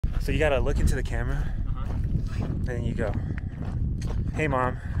So you gotta look into the camera, and then you go, "Hey,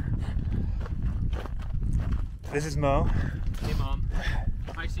 Mom. This is Mo." Hey, Mom.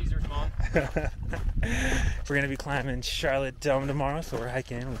 Hi, Caesar's mom. We're gonna be climbing Charlotte Dome tomorrow, so we're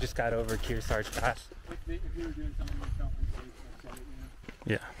hiking in. We just got over Kearsarge Pass. If we were doing something that felt unsafe, I'd say,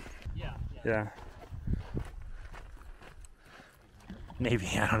 you know? Yeah. Maybe,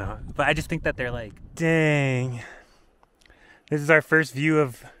 I don't know. But I just think that they're like, dang. This is our first view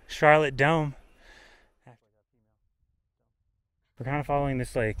of Charlotte Dome. We're kind of following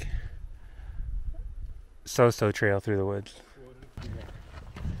this like so-so trail through the woods.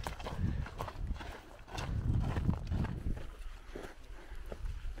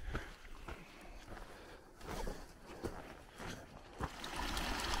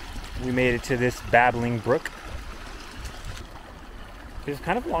 We made it to this babbling brook. It's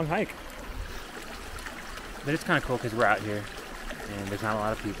kind of a long hike. But it's kind of cool because we're out here and there's not a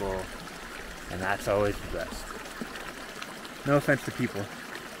lot of people, and that's always the best. No offense to people.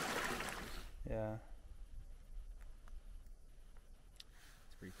 Yeah.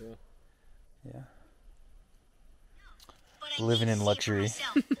 It's pretty cool. Yeah. Living in luxury.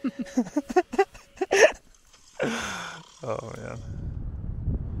 Oh man.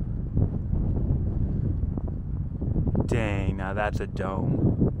 Dang, now that's a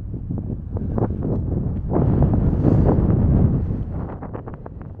dome.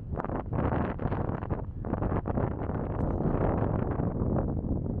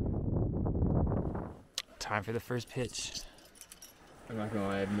 Time for the first pitch. I'm not gonna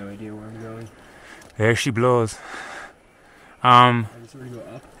lie, I have no idea where I'm going. There she blows. I just want to go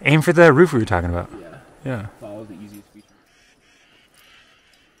up. Aim for the roof we were talking about. Yeah. Yeah. Follow the easiest feature.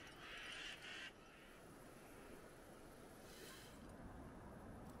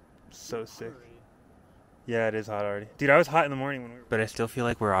 So sick. Yeah, it is hot already. Dude, I was hot in the morning when we were... But I still feel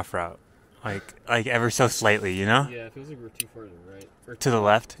like we're off route. Like ever so slightly, you know? Yeah, it feels like we're too far to the right. Or To the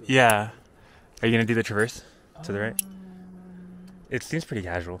left? Yeah. Are you gonna do the traverse? To the right? It seems pretty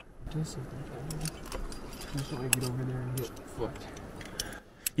casual. I just want to get over there and get fucked.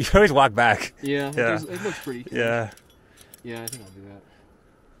 You can always walk back. Yeah, Yeah. It looks pretty cool. Yeah. Yeah, I think I'll do that.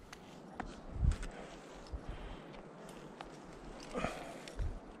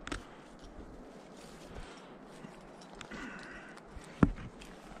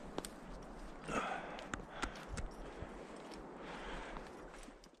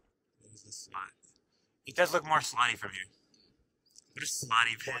 It does look more slotty from here. What a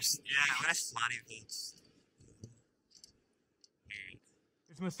slotty pitch. Yeah, what a slotty pitch.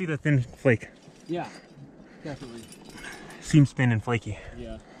 This must be the thin flake. Yeah, definitely. Seems thin and flaky.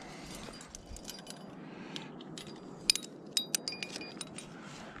 Yeah.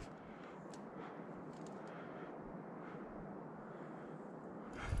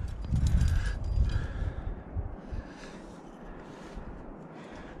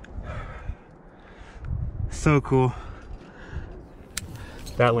 So cool.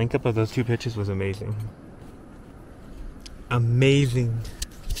 That link up of those two pitches was amazing. Amazing.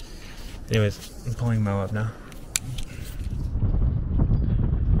 Anyways, I'm pulling Mo up now.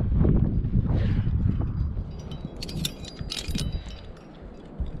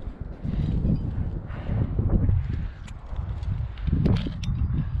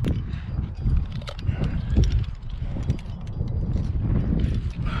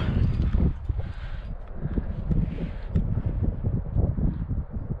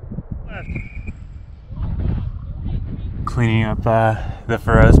 Cleaning up the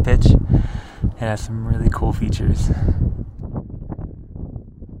Furrows pitch. It has some really cool features.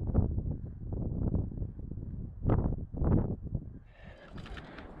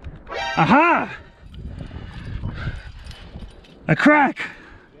 Aha! A crack!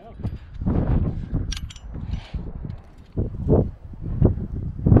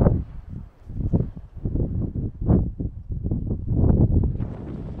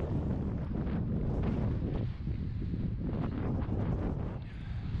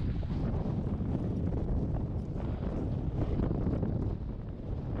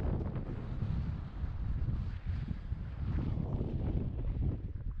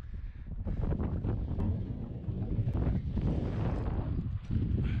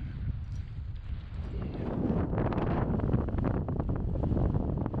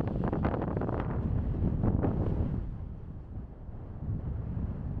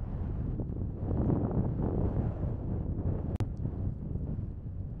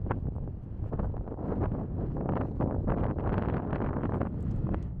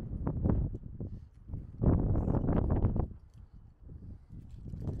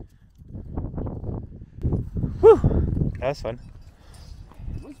 Whew! That was fun.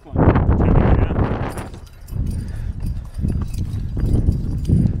 It was fun.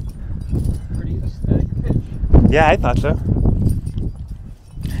 Yeah, I thought so.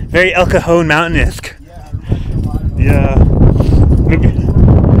 Very El Cajon Mountain-esque. Yeah, I remember a lot of Yeah. Maybe.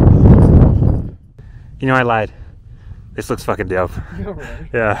 You know, I lied. This looks fucking dope. Yeah, right.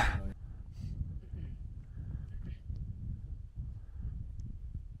 Yeah.